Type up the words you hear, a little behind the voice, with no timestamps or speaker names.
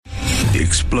The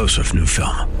explosive new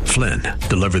film, Flynn,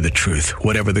 deliver the truth,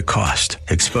 whatever the cost.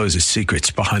 Exposes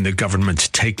secrets behind the government's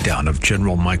takedown of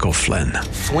General Michael Flynn.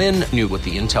 Flynn knew what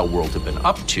the intel world had been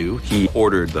up to. He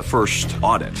ordered the first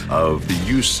audit of the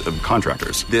use of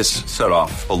contractors. This set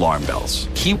off alarm bells.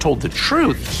 He told the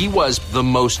truth. He was the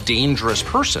most dangerous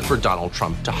person for Donald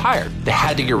Trump to hire. They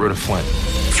had to get rid of Flynn.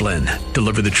 Flynn,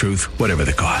 deliver the truth, whatever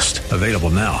the cost. Available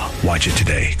now. Watch it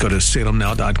today. Go to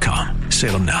salemnow.com.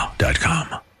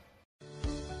 salemnow.com.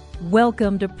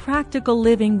 Welcome to Practical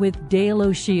Living with Dale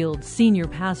O'Shields, Senior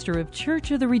Pastor of Church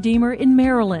of the Redeemer in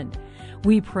Maryland.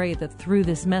 We pray that through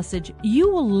this message, you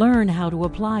will learn how to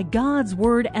apply God's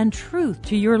Word and truth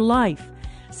to your life.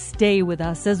 Stay with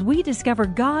us as we discover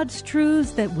God's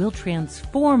truths that will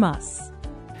transform us.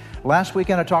 Last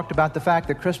weekend, I talked about the fact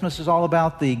that Christmas is all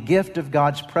about the gift of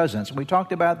God's presence. We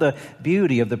talked about the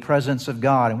beauty of the presence of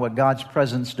God and what God's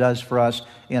presence does for us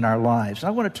in our lives. And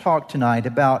I want to talk tonight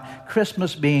about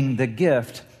Christmas being the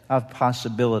gift of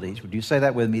possibilities. Would you say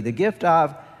that with me? The gift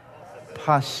of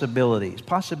possibilities.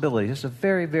 Possibilities is a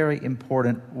very, very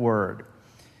important word.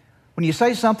 When you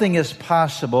say something is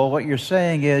possible, what you're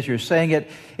saying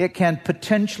it can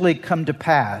potentially come to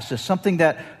pass. It's something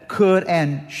that could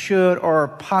and should or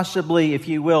possibly, if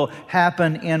you will,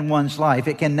 happen in one's life.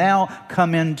 It can now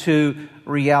come into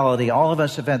reality. All of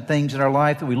us have had things in our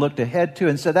life that we looked ahead to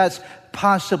and said, that's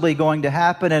possibly going to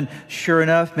happen. And sure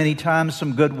enough, many times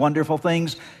some good, wonderful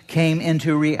things came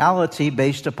into reality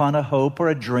based upon a hope or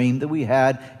a dream that we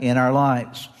had in our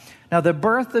lives. Now, the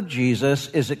birth of Jesus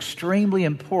is extremely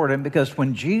important because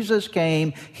when Jesus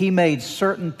came, He made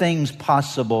certain things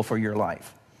possible for your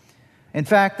life. In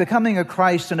fact, the coming of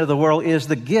Christ into the world is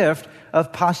the gift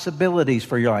of possibilities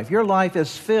for your life. Your life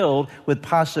is filled with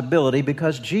possibility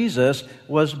because Jesus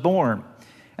was born.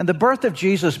 And the birth of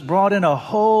Jesus brought in a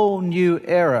whole new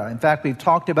era. In fact, we've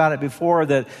talked about it before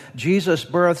that Jesus'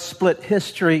 birth split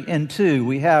history in two.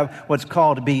 We have what's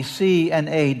called BC and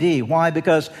AD. Why?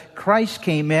 Because Christ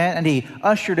came in and He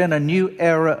ushered in a new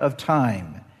era of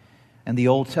time. In the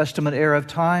Old Testament era of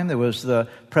time, there was the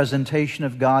presentation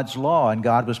of God's law, and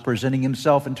God was presenting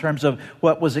Himself in terms of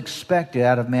what was expected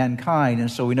out of mankind. And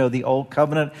so we know the Old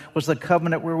Covenant was the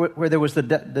covenant where there was the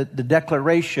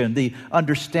declaration, the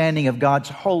understanding of God's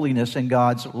holiness and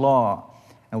God's law.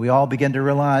 And we all begin to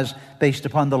realize, based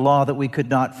upon the law, that we could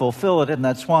not fulfill it. And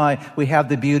that's why we have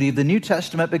the beauty of the New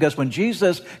Testament, because when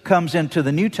Jesus comes into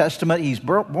the New Testament, He's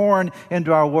born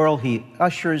into our world. He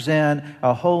ushers in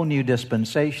a whole new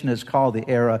dispensation. It's called the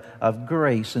era of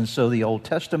grace. And so the Old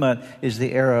Testament is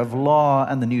the era of law,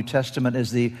 and the New Testament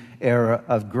is the era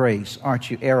of grace.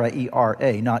 Aren't you? Era,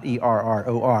 E-R-A, not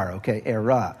E-R-R-O-R, okay?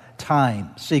 Era,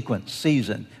 time, sequence,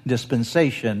 season,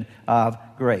 dispensation of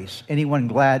grace. Anyone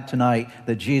glad tonight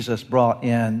that Jesus brought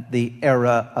in the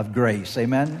era of grace?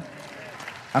 Amen?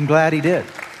 I'm glad He did.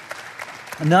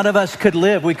 None of us could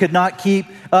live. We could not keep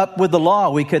up with the law.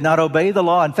 We could not obey the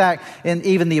law. In fact, and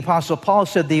even the Apostle Paul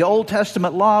said the Old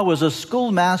Testament law was a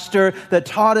schoolmaster that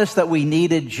taught us that we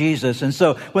needed Jesus. And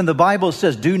so when the Bible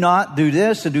says do not do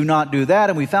this and do not do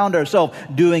that, and we found ourselves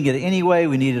doing it anyway,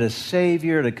 we needed a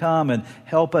Savior to come and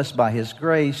help us by His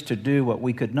grace to do what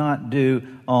we could not do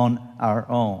on our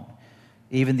own.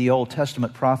 Even the Old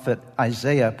Testament prophet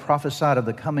Isaiah prophesied of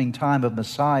the coming time of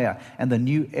Messiah and the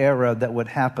new era that would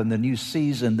happen, the new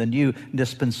season, the new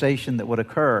dispensation that would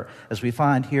occur. As we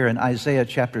find here in Isaiah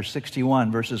chapter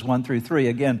 61, verses 1 through 3,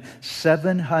 again,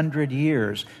 700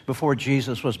 years before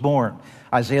Jesus was born.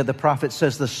 Isaiah the prophet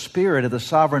says, the Spirit of the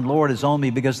sovereign Lord is on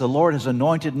me because the Lord has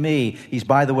anointed me. He's,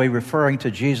 by the way, referring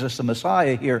to Jesus the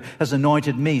Messiah here, has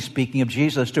anointed me, speaking of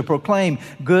Jesus, to proclaim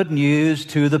good news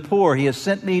to the poor. He has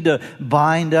sent me to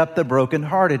bind up the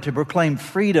brokenhearted, to proclaim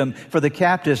freedom for the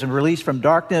captives and release from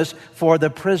darkness for the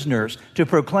prisoners, to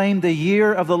proclaim the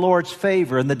year of the Lord's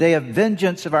favor and the day of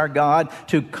vengeance of our God,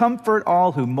 to comfort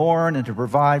all who mourn and to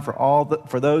provide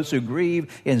for those who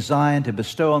grieve in Zion, to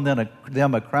bestow on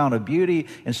them a crown of beauty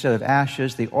instead of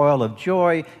ashes, the oil of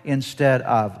joy instead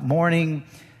of mourning,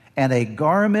 and a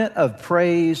garment of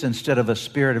praise instead of a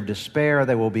spirit of despair.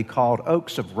 They will be called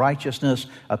oaks of righteousness,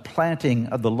 a planting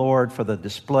of the Lord for the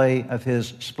display of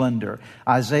His splendor.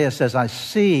 Isaiah says, I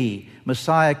see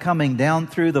Messiah coming down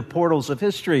through the portals of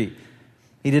history.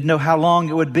 He didn't know how long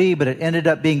it would be, but it ended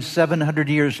up being 700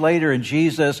 years later, and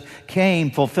Jesus came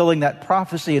fulfilling that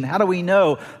prophecy. And how do we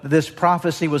know that this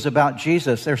prophecy was about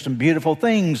Jesus? There's some beautiful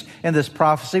things in this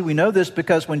prophecy. We know this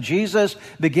because when Jesus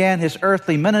began his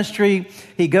earthly ministry,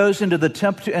 he goes into the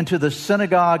temple, into the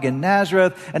synagogue in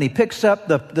Nazareth, and he picks up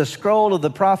the scroll of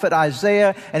the prophet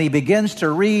Isaiah, and he begins to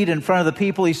read in front of the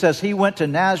people. He says he went to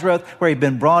Nazareth where he'd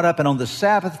been brought up, and on the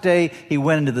Sabbath day, he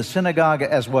went into the synagogue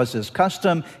as was his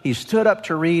custom. He stood up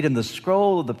to read, and the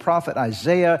scroll of the prophet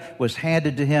Isaiah was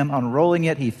handed to him. Unrolling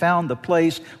it, he found the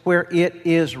place where it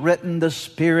is written, "The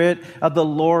Spirit of the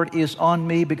Lord is on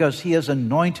me, because he has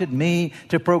anointed me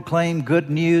to proclaim good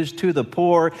news to the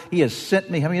poor. He has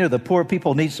sent me." How many know the poor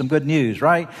people need some good news,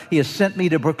 right? "He has sent me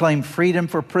to proclaim freedom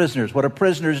for prisoners." What do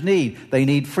prisoners need? They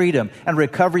need freedom. "And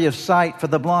recovery of sight for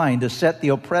the blind, to set the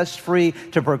oppressed free,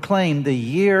 to proclaim the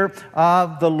year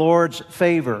of the Lord's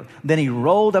favor." Then he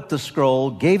rolled up the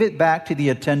scroll, gave it back to the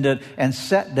attendant, and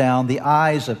sat down. The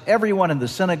eyes of everyone in the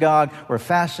synagogue were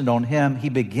fastened on him. He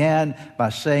began by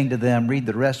saying to them, read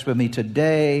the rest with me,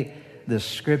 "Today the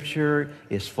scripture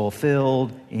is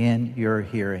fulfilled in your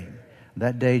hearing."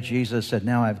 That day Jesus said,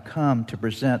 "Now I've come to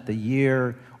present the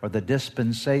year, or the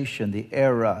dispensation, the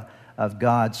era of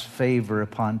God's favor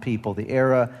upon people, the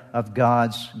era of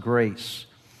God's grace."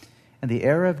 And the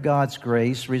era of God's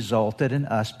grace resulted in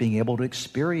us being able to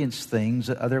experience things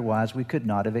that otherwise we could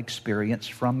not have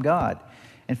experienced from God.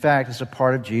 In fact, as a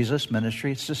part of Jesus'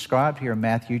 ministry, it's described here in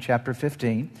Matthew chapter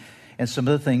 15, and some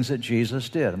of the things that Jesus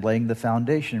did. I'm laying the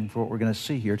foundation for what we're going to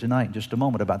see here tonight in just a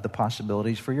moment about the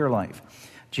possibilities for your life.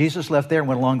 Jesus left there and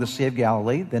went along the Sea of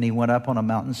Galilee. Then he went up on a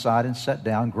mountainside and sat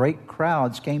down. Great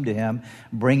crowds came to him,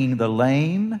 bringing the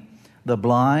lame, the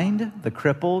blind, the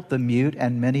crippled, the mute,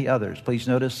 and many others. Please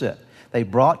notice it. They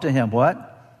brought to him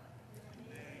what?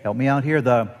 Help me out here.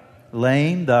 The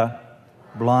lame, the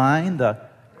blind, the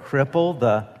crippled,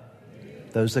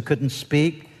 those that couldn't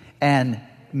speak, and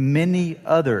many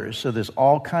others. So there's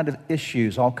all kind of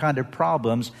issues, all kind of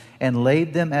problems, and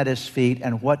laid them at his feet.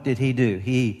 And what did he do?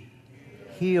 He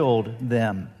healed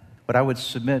them. What I would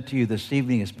submit to you this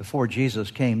evening is before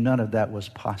Jesus came, none of that was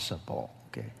possible.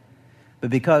 Okay, but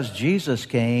because Jesus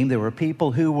came, there were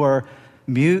people who were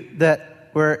mute that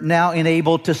were now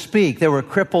enabled to speak. There were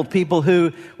crippled people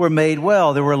who were made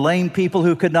well. There were lame people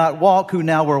who could not walk who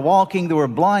now were walking. There were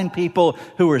blind people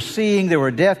who were seeing. There were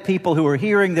deaf people who were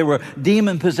hearing. There were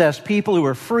demon-possessed people who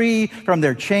were free from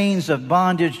their chains of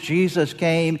bondage. Jesus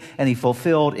came and he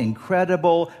fulfilled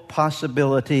incredible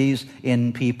possibilities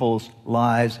in people's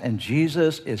lives. And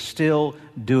Jesus is still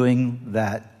doing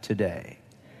that today.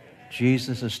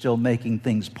 Jesus is still making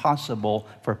things possible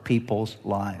for people's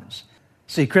lives.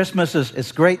 See, Christmas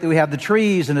it's great that we have the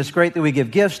trees, and it's great that we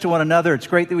give gifts to one another. It's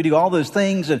great that we do all those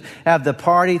things and have the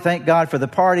party. Thank God for the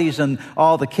parties and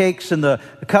all the cakes and the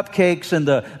cupcakes and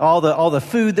all the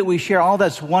food that we share. All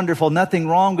that's wonderful. Nothing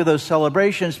wrong with those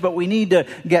celebrations, but we need to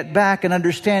get back and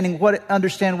understand what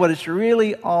it's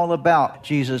really all about.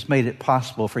 Jesus made it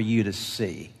possible for you to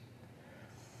see.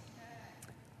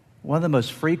 One of the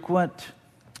most frequent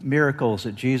miracles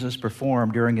that Jesus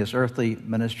performed during his earthly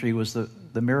ministry was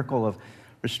the miracle of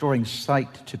restoring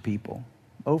sight to people.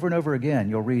 Over and over again,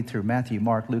 you'll read through Matthew,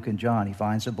 Mark, Luke, and John. He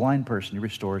finds a blind person, he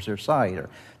restores their sight, or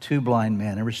two blind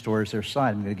men, and restores their sight.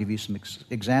 I'm going to give you some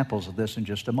examples of this in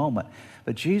just a moment.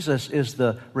 But Jesus is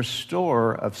the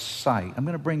restorer of sight. I'm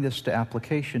going to bring this to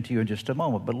application to you in just a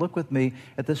moment. But look with me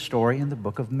at this story in the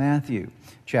book of Matthew,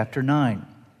 chapter 9.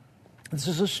 This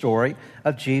is a story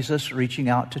of Jesus reaching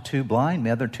out to two blind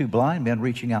men. There are two blind men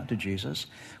reaching out to Jesus.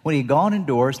 When he'd gone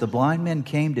indoors, the blind men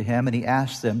came to him and he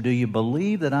asked them, "Do you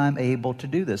believe that I'm able to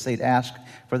do this?" They'd asked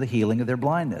for the healing of their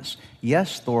blindness.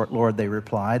 "Yes, Lord," they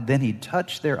replied. Then he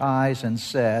touched their eyes and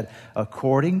said,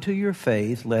 "According to your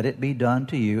faith, let it be done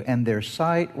to you." And their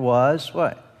sight was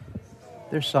what?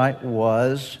 Their sight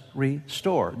was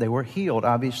restored. They were healed,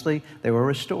 obviously. They were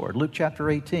restored. Luke chapter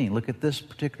 18. Look at this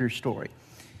particular story.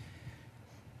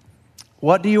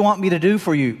 "What do you want me to do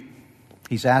for you?"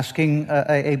 He's asking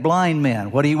a blind man,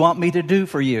 "What do you want me to do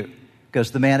for you?" Because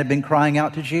the man had been crying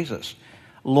out to Jesus.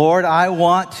 "Lord, I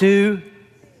want to..."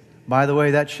 By the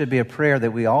way, that should be a prayer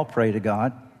that we all pray to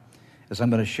God. As I'm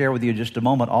going to share with you in just a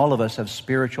moment, all of us have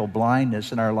spiritual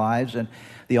blindness in our lives, and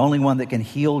the only one that can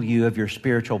heal you of your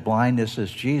spiritual blindness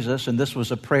is Jesus. And this was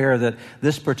a prayer that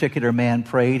this particular man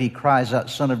prayed. He cries out,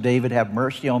 "Son of David, have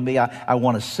mercy on me. I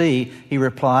want to see." He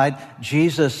replied.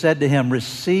 Jesus said to him,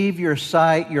 "Receive your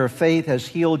sight. Your faith has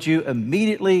healed you."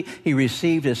 Immediately he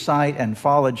received his sight and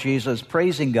followed Jesus,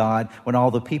 praising God. When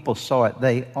all the people saw it,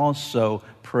 they also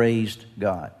praised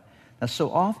God. Now,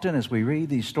 so often as we read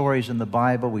these stories in the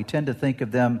Bible, we tend to think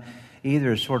of them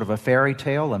either as sort of a fairy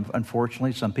tale, and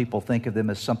unfortunately some people think of them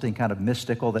as something kind of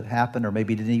mystical that happened or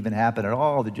maybe didn't even happen at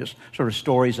all. They're just sort of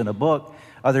stories in a book.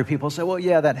 Other people say, well,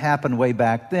 yeah, that happened way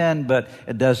back then, but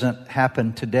it doesn't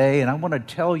happen today. And I want to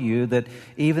tell you that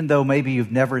even though maybe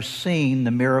you've never seen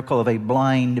the miracle of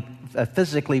a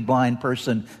physically blind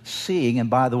person seeing, and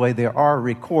by the way, there are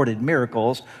recorded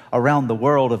miracles around the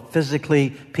world of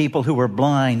physically people who were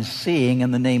blind seeing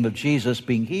in the name of Jesus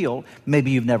being healed.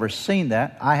 Maybe you've never seen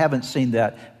that. I haven't seen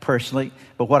that personally,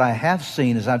 but what I have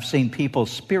seen is I've seen people's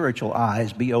spiritual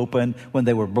eyes be opened when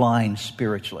they were blind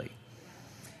spiritually.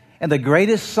 And the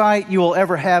greatest sight you will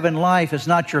ever have in life is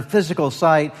not your physical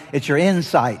sight, it's your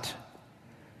insight.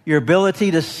 Your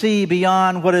ability to see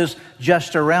beyond what is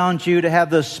just around you, to have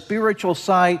the spiritual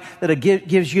sight that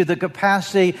gives you the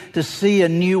capacity to see a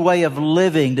new way of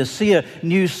living, to see a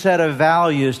new set of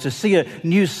values, to see a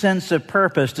new sense of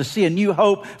purpose, to see a new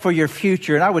hope for your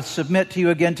future. And I would submit to you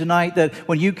again tonight that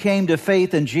when you came to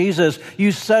faith in Jesus,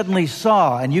 you suddenly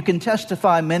saw, and you can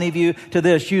testify, many of you, to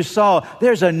this, you saw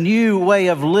there's a new way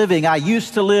of living. I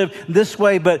used to live this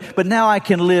way, but now I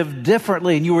can live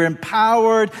differently. And you were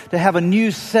empowered to have a new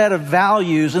set of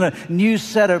values and a new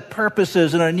set of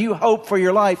purposes and a new hope for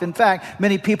your life. In fact,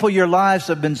 many people, your lives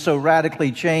have been so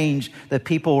radically changed that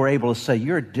people were able to say,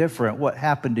 you're different. What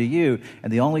happened to you?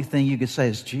 And the only thing you could say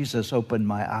is, Jesus opened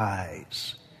my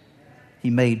eyes. He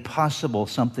made possible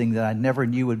something that I never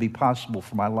knew would be possible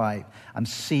for my life. I'm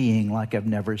seeing like I've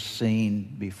never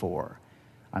seen before.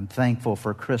 I'm thankful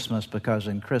for Christmas, because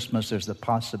in Christmas there's the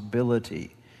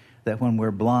possibility that when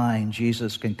we're blind,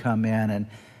 Jesus can come in and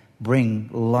bring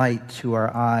light to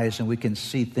our eyes, and we can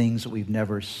see things that we've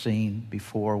never seen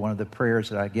before. One of the prayers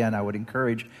that, again, I would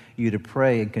encourage you to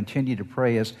pray and continue to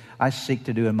pray as I seek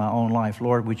to do in my own life.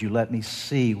 Lord, would you let me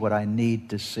see what I need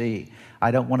to see?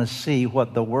 I don't want to see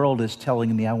what the world is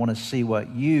telling me. I want to see what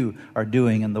you are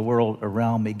doing in the world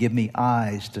around me. Give me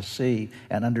eyes to see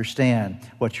and understand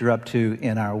what you're up to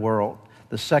in our world.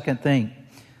 The second thing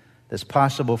that's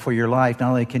possible for your life, not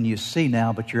only can you see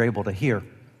now, but you're able to hear.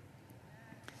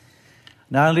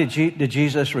 Not only did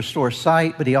Jesus restore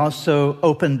sight, but he also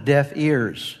opened deaf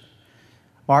ears.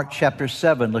 Mark chapter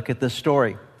 7, look at this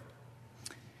story.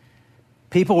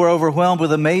 People were overwhelmed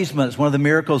with amazement. It's one of the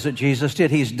miracles that Jesus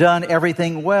did. He's done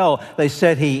everything well. They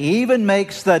said he even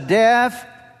makes the deaf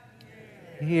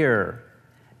hear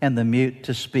and the mute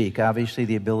to speak. Obviously,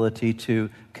 the ability to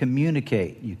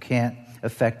communicate. You can't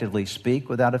effectively speak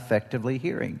without effectively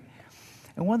hearing.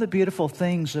 And one of the beautiful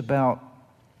things about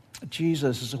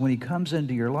Jesus is when he comes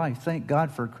into your life, thank God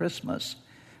for Christmas,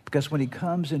 because when he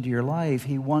comes into your life,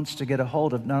 he wants to get a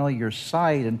hold of not only your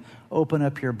sight and open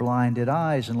up your blinded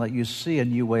eyes and let you see a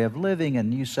new way of living, a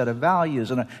new set of values,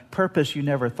 and a purpose you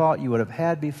never thought you would have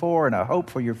had before, and a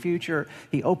hope for your future.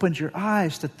 He opens your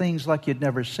eyes to things like you'd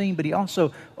never seen, but he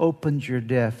also opens your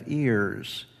deaf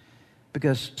ears,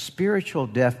 because spiritual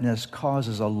deafness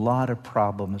causes a lot of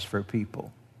problems for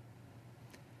people.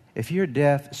 If you're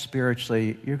deaf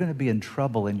spiritually, you're going to be in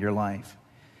trouble in your life.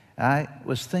 I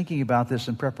was thinking about this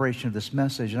in preparation of this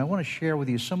message, and I want to share with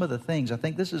you some of the things. I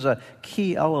think this is a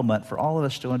key element for all of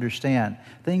us to understand.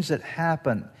 Things that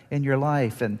happen in your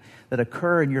life and that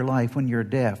occur in your life when you're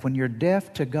deaf. When you're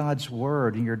deaf to God's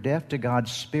Word and you're deaf to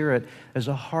God's Spirit, there's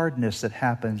a hardness that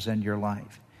happens in your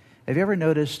life. Have you ever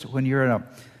noticed when you're in a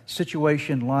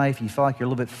situation in life, you feel like you're a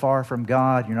little bit far from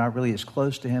God, you're not really as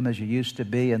close to Him as you used to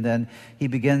be, and then He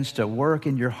begins to work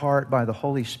in your heart by the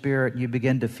Holy Spirit, and you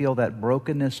begin to feel that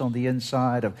brokenness on the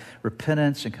inside of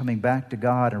repentance and coming back to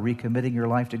God and recommitting your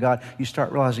life to God. You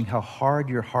start realizing how hard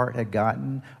your heart had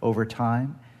gotten over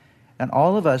time. And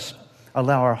all of us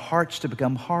allow our hearts to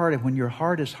become hard, and when your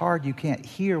heart is hard, you can't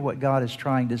hear what God is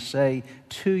trying to say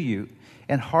to you.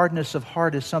 And hardness of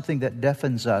heart is something that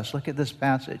deafens us. Look at this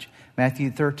passage,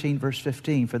 Matthew 13, verse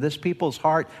 15. For this people's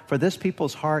heart,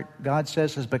 God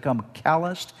says, has become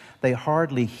calloused. They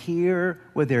hardly hear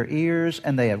with their ears,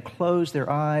 and they have closed their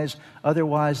eyes.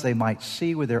 Otherwise, they might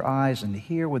see with their eyes and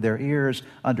hear with their ears,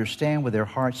 understand with their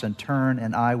hearts, and turn,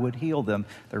 and I would heal them.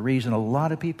 The reason a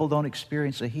lot of people don't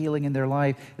experience a healing in their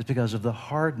life is because of the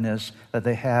hardness that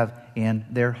they have in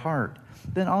their heart.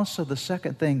 Then also the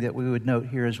second thing that we would note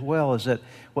here as well is that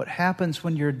what happens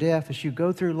when you're deaf is you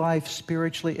go through life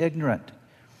spiritually ignorant.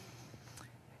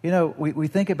 You know, we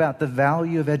think about the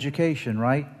value of education,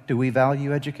 right? Do we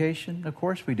value education? Of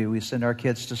course we do. We send our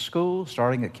kids to school,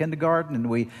 starting at kindergarten, and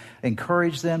we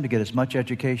encourage them to get as much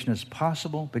education as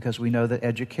possible because we know that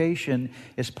education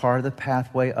is part of the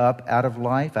pathway up out of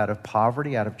life, out of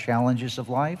poverty, out of challenges of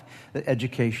life, that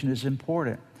education is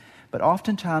important. But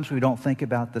oftentimes we don't think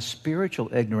about the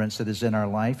spiritual ignorance that is in our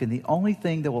life, and the only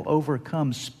thing that will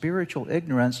overcome spiritual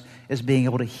ignorance is being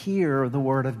able to hear the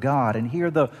Word of God and hear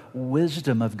the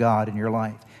wisdom of God in your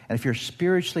life. And if you're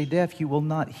spiritually deaf, you will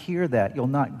not hear that. You'll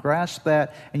not grasp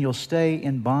that, and you'll stay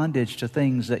in bondage to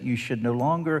things that you should no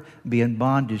longer be in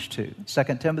bondage to. 2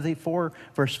 Timothy 4,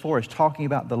 verse 4 is talking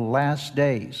about the last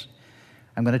days.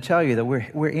 I'm going to tell you that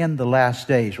we're in the last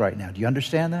days right now. Do you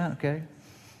understand that? Okay.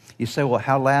 You say, well,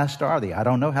 how last are they? I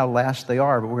don't know how last they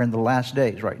are, but we're in the last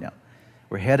days right now.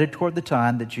 We're headed toward the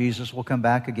time that Jesus will come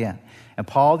back again. And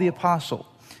Paul the Apostle,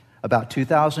 about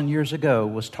 2,000 years ago,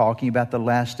 was talking about the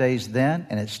last days then,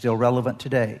 and it's still relevant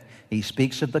today. He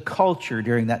speaks of the culture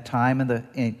during that time and the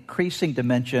increasing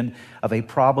dimension of a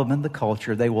problem in the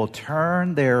culture. They will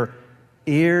turn their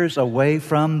ears away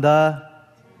from the...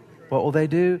 What will they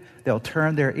do? They'll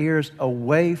turn their ears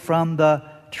away from the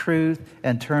truth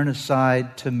and turn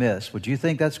aside to myths. Would you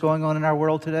think that's going on in our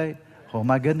world today? Oh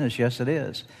my goodness, yes it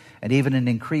is. And even in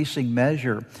increasing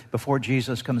measure before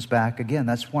Jesus comes back again.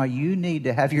 That's why you need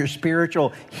to have your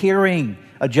spiritual hearing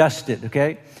adjusted,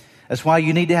 okay? That's why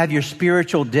you need to have your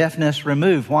spiritual deafness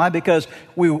removed. Why? Because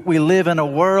we live in a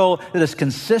world that is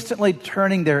consistently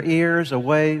turning their ears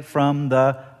away from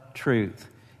the truth.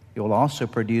 You'll also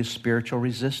produce spiritual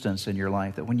resistance in your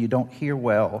life, that when you don't hear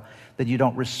well, that you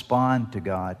don't respond to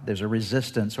God. There's a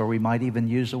resistance, or we might even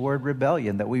use the word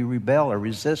rebellion, that we rebel or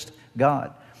resist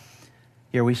God.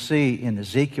 Here we see in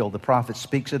Ezekiel, the prophet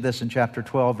speaks of this in chapter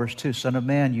 12, verse 2. Son of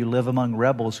man, you live among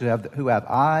rebels who have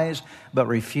eyes but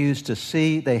refuse to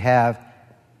see. They have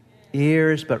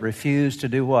ears but refuse to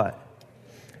do what?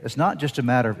 It's not just a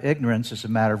matter of ignorance, it's a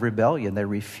matter of rebellion. They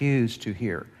refuse to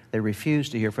hear. They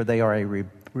refuse to hear, for they are a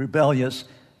rebellious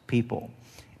people.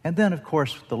 And then, of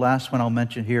course, the last one I'll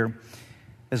mention here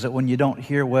is that when you don't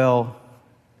hear well,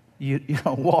 you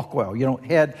don't walk well. You don't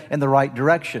head in the right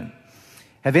direction.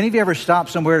 Have any of you ever stopped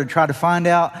somewhere to try to find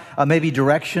out maybe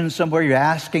directions somewhere? You're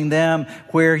asking them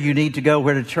where you need to go,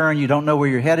 where to turn. You don't know where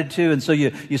you're headed to. And so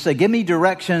you say, give me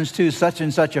directions to such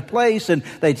and such a place. And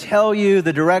they tell you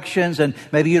the directions, and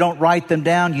maybe you don't write them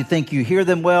down. You think you hear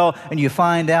them well, and you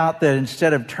find out that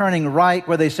instead of turning right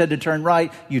where they said to turn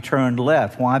right, you turned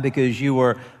left. Why? Because you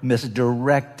were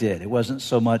misdirected. It wasn't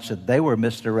so much that they were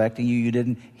misdirecting you. You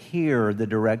didn't hear the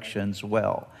directions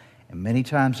well. And many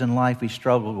times in life we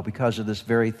struggle because of this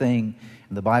very thing.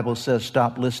 And the Bible says,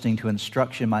 stop listening to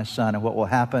instruction, my son, and what will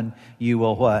happen? You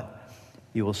will what?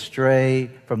 You will stray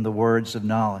from the words of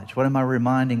knowledge. What am I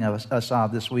reminding us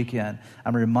of this weekend?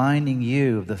 I'm reminding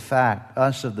you of the fact,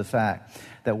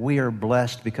 that we are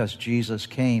blessed because Jesus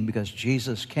came,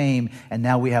 and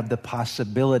now we have the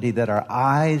possibility that our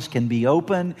eyes can be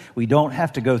open. We don't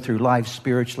have to go through life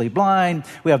spiritually blind.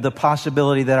 We have the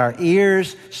possibility that our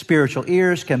ears, spiritual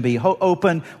ears, can be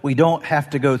open. We don't have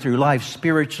to go through life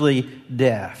spiritually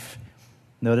deaf.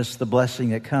 Notice the blessing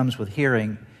that comes with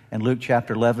hearing. In Luke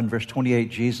chapter 11, verse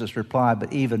 28, Jesus replied,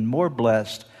 but even more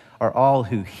blessed are all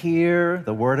who hear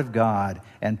the word of God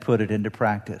and put it into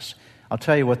practice. I'll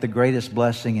tell you what the greatest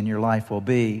blessing in your life will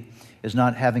be is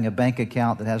not having a bank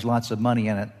account that has lots of money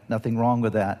in it. Nothing wrong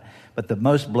with that. But the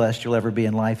most blessed you'll ever be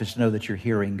in life is to know that you're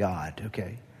hearing God,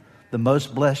 okay? The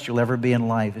most blessed you'll ever be in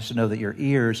life is to know that your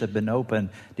ears have been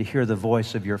opened to hear the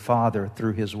voice of your Father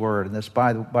through His Word. And this,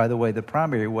 by the way, the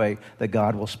primary way that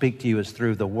God will speak to you is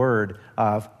through the Word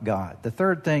of God. The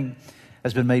third thing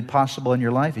has been made possible in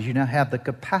your life is you now have the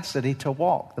capacity to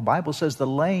walk. The Bible says the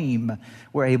lame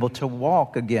were able to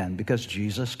walk again because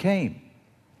Jesus came.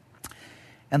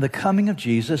 And the coming of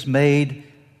Jesus made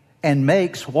and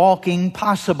makes walking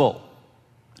possible.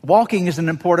 Walking is an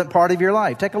important part of your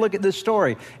life. Take a look at this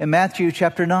story in Matthew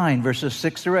chapter 9, verses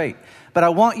 6 through 8. But I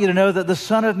want you to know that the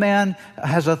Son of Man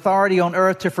has authority on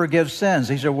earth to forgive sins.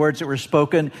 These are words that were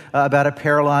spoken about a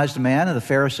paralyzed man, and the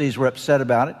Pharisees were upset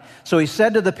about it. So he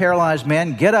said to the paralyzed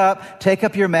man, get up, take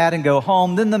up your mat, and go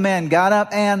home. Then the man got up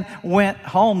and went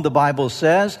home, the Bible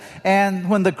says. And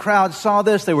when the crowd saw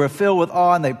this, they were filled with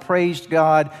awe, and they praised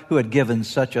God who had given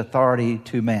such authority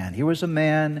to man. Here was a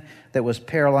man that was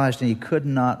paralyzed, and he could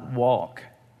not walk.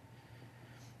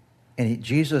 And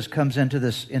Jesus comes into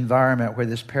this environment where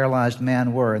this paralyzed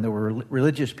man were, and there were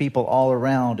religious people all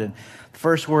around. And the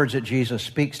first words that Jesus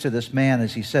speaks to this man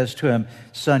is he says to him,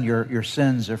 son, your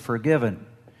sins are forgiven.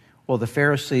 Well, the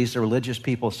Pharisees, the religious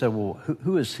people said, well,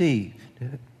 who is he?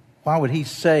 Why would he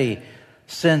say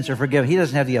sins are forgiven? He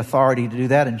doesn't have the authority to do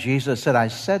that. And Jesus said, I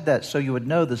said that so you would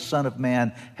know the Son of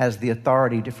Man has the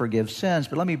authority to forgive sins.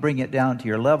 But let me bring it down to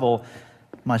your level.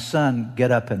 My son, get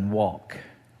up and walk.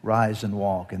 Rise and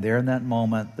walk. And there in that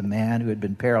moment, the man who had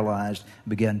been paralyzed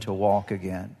began to walk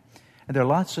again. And there are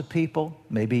lots of people,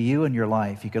 maybe you in your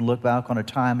life, you can look back on a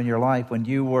time in your life when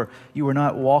you were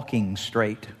not walking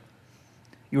straight.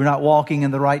 You were not walking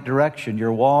in the right direction.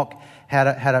 Your walk had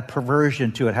a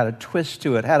perversion to it, had a twist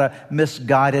to it, had a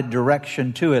misguided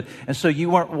direction to it. And so you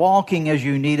weren't walking as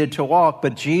you needed to walk,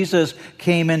 but Jesus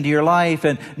came into your life,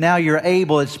 and now you're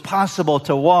able, it's possible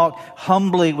to walk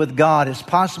humbly with God. It's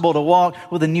possible to walk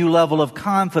with a new level of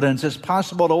confidence. It's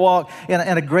possible to walk in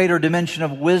a greater dimension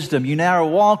of wisdom. You now are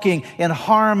walking in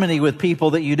harmony with people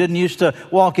that you didn't used to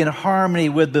walk in harmony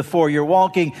with before. You're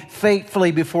walking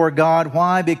faithfully before God.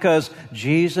 Why? Because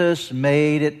Jesus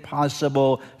made it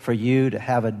possible for you to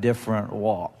have a different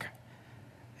walk.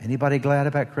 Anybody glad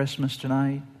about Christmas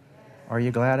tonight? Are you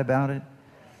glad about it?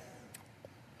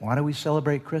 Why do we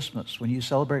celebrate Christmas? When you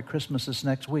celebrate Christmas this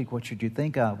next week, what should you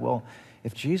think of? Well,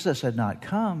 if Jesus had not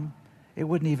come, it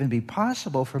wouldn't even be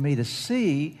possible for me to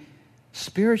see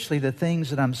spiritually the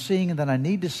things that I'm seeing and that I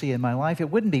need to see in my life.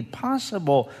 It wouldn't be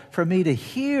possible for me to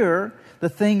hear the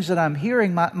things that I'm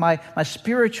hearing. My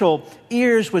spiritual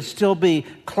ears would still be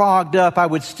clogged up. I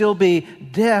would still be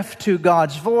deaf to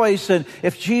God's voice. And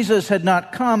if Jesus had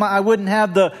not come, I wouldn't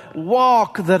have the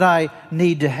walk that I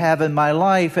need to have in my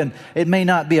life. And it may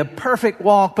not be a perfect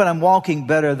walk, but I'm walking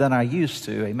better than I used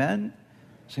to. Amen?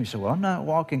 So you say, well, I'm not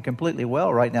walking completely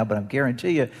well right now, but I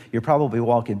guarantee you, you're probably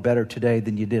walking better today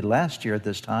than you did last year at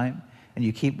this time. And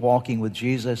you keep walking with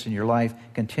Jesus, and your life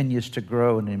continues to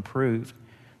grow and improve.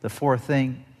 The fourth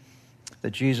thing that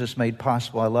Jesus made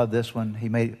possible, I love this one, He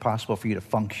made it possible for you to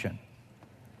function.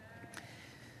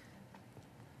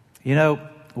 You know,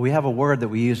 we have a word that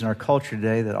we use in our culture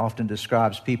today that often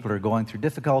describes people who are going through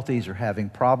difficulties or having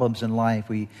problems in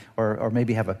life, or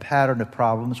maybe have a pattern of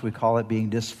problems. We call it being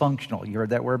dysfunctional. You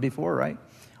heard that word before, right?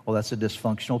 Well, that's a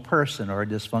dysfunctional person or a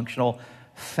dysfunctional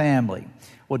family.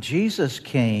 Well, Jesus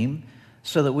came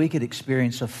so that we could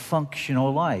experience a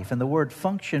functional life. And the word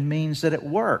function means that it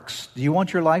works. Do you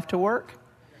want your life to work?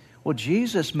 Well,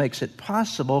 Jesus makes it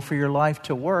possible for your life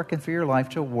to work and for your life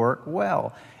to work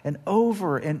well. And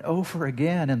over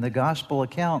again in the gospel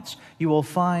accounts, you will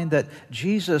find that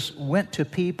Jesus went to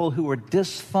people who were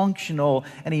dysfunctional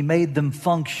and He made them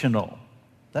functional.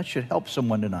 That should help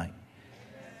someone tonight.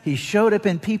 He showed up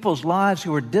in people's lives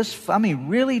who were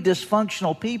really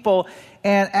dysfunctional people,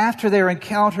 and after their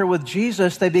encounter with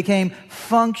Jesus, they became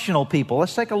functional people.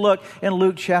 Let's take a look in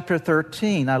Luke chapter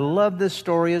 13. I love this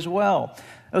story as well.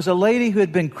 There was a lady who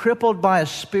had been crippled by a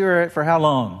spirit for how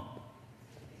long?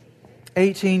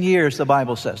 18 years, the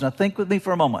Bible says. Now think with me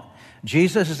for a moment.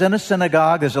 Jesus is in a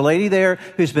synagogue. There's a lady there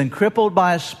who's been crippled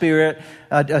by a spirit.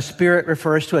 A spirit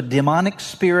refers to a demonic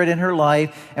spirit in her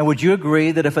life. And would you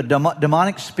agree that if a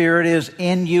demonic spirit is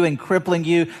in you and crippling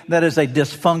you, that is a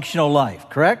dysfunctional life,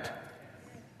 correct?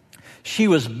 She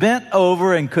was bent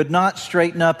over and could not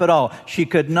straighten up at all. She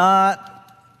could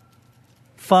not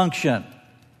function.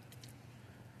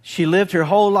 She lived her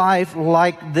whole life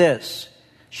like this.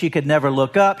 She could never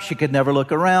look up. She could never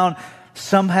look around.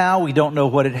 Somehow, we don't know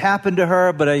what had happened to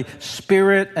her, but a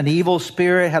spirit, an evil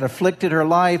spirit, had afflicted her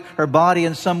life, her body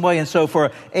in some way. And so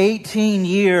for 18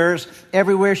 years,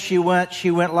 everywhere she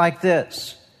went like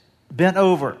this, bent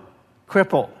over,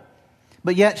 crippled.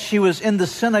 But yet she was in the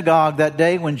synagogue that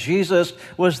day when Jesus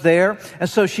was there. And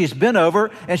so she's bent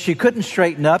over and she couldn't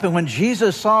straighten up. And when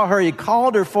Jesus saw her, He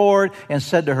called her forward and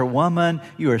said to her, "Woman,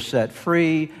 you are set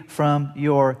free from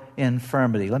your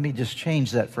infirmity." Let me just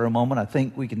change that for a moment. I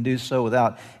think we can do so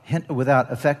without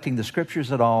affecting the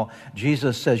scriptures at all.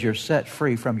 Jesus says you're set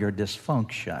free from your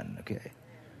dysfunction, okay,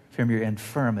 from your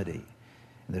infirmity.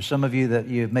 There's some of you that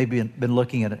you've maybe been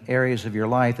looking at areas of your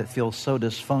life that feel so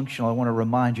dysfunctional. I want to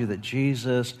remind you that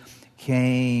Jesus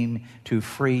came to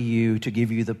free you, to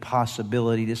give you the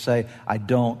possibility to say, I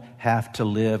don't have to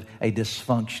live a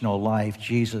dysfunctional life.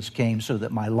 Jesus came so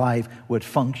that my life would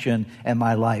function and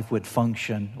my life would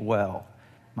function well.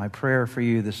 My prayer for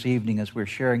you this evening as we're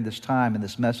sharing this time and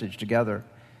this message together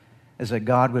is that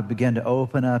God would begin to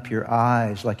open up your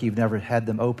eyes like you've never had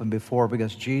them open before,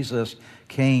 because Jesus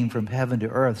came from heaven to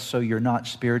earth so you're not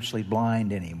spiritually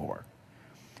blind anymore.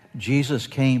 Jesus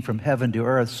came from heaven to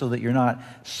earth so that you're not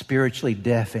spiritually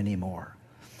deaf anymore.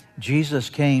 Jesus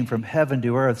came from heaven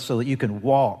to earth so that you can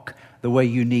walk the way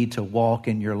you need to walk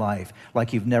in your life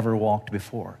like you've never walked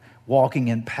before, walking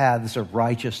in paths of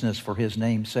righteousness for His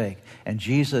name's sake. And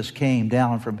Jesus came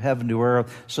down from heaven to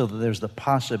earth so that there's the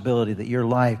possibility that your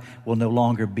life will no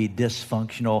longer be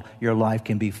dysfunctional. Your life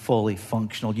can be fully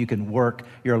functional. You can work,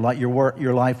 your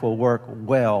life will work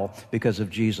well because of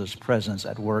Jesus' presence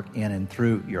at work in and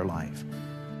through your life.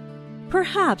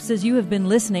 Perhaps as you have been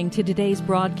listening to today's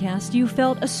broadcast, you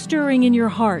felt a stirring in your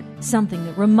heart, something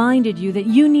that reminded you that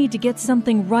you need to get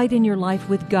something right in your life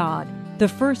with God. The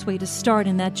first way to start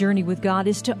in that journey with God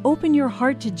is to open your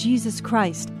heart to Jesus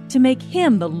Christ, to make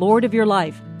Him the Lord of your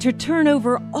life, to turn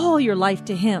over all your life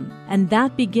to Him. And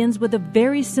that begins with a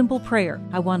very simple prayer.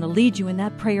 I want to lead you in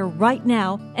that prayer right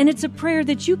now, and it's a prayer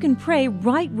that you can pray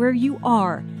right where you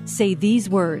are. Say these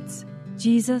words: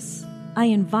 Jesus, I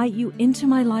invite you into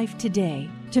my life today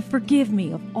to forgive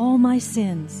me of all my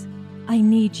sins. I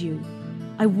need you.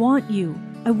 I want you.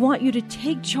 I want you to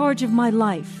take charge of my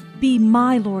life. Be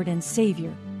my Lord and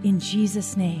Savior. In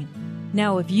Jesus' name.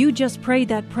 Now, if you just prayed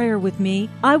that prayer with me,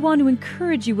 I want to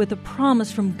encourage you with a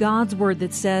promise from God's Word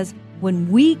that says,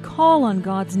 when we call on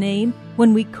God's name,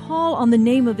 when we call on the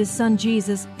name of His Son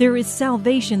Jesus, there is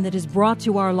salvation that is brought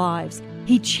to our lives.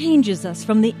 He changes us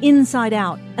from the inside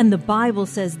out. And the Bible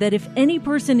says that if any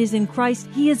person is in Christ,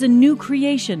 he is a new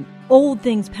creation. Old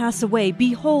things pass away.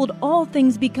 Behold, all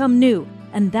things become new.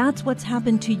 And that's what's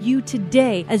happened to you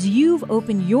today as you've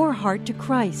opened your heart to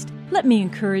Christ. Let me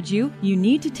encourage you. You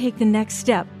need to take the next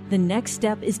step. The next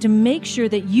step is to make sure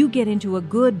that you get into a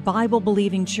good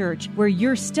Bible-believing church where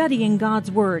you're studying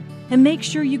God's Word. And make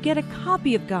sure you get a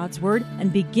copy of God's Word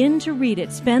and begin to read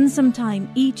it. Spend some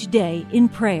time each day in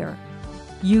prayer.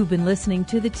 You've been listening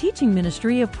to the teaching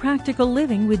ministry of Practical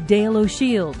Living with Dale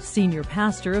O'Shield, Senior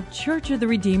Pastor of Church of the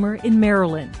Redeemer in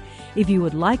Maryland. If you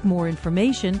would like more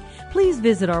information, please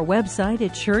visit our website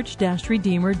at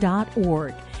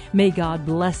church-redeemer.org. May God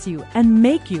bless you and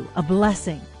make you a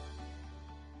blessing.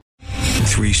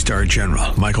 3-star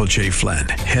General Michael J. Flynn,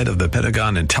 head of the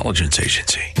Pentagon Intelligence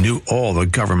Agency, knew all the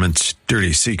government's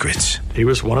dirty secrets. He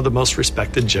was one of the most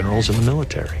respected generals in the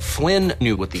military. Flynn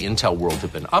knew what the intel world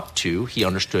had been up to. He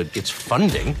understood its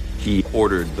funding. He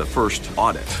ordered the first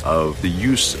audit of the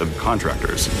use of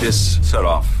contractors. This set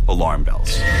off alarm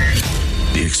bells.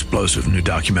 The explosive new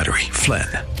documentary, Flynn,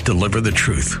 Deliver the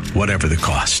Truth, Whatever the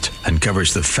Cost,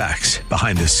 uncovers the facts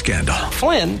behind this scandal.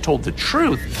 Flynn told the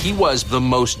truth. He was the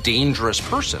most dangerous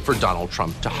person for Donald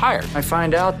Trump to hire. I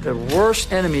find out the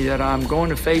worst enemy that I'm going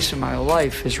to face in my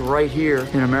life is right here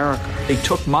in America. They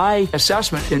took my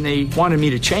assessment and they wanted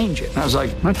me to change it. And I was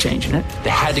like, I'm not changing it. They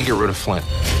had to get rid of Flynn.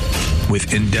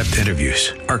 With in-depth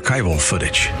interviews, archival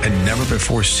footage, and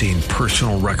never-before-seen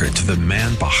personal records of the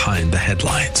man behind the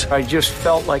headlines. I just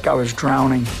felt like I was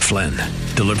drowning. Flynn,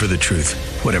 Deliver the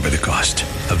Truth, Whatever the Cost.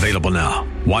 Available now.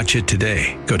 Watch it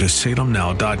today. Go to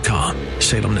salemnow.com.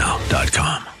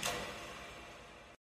 salemnow.com.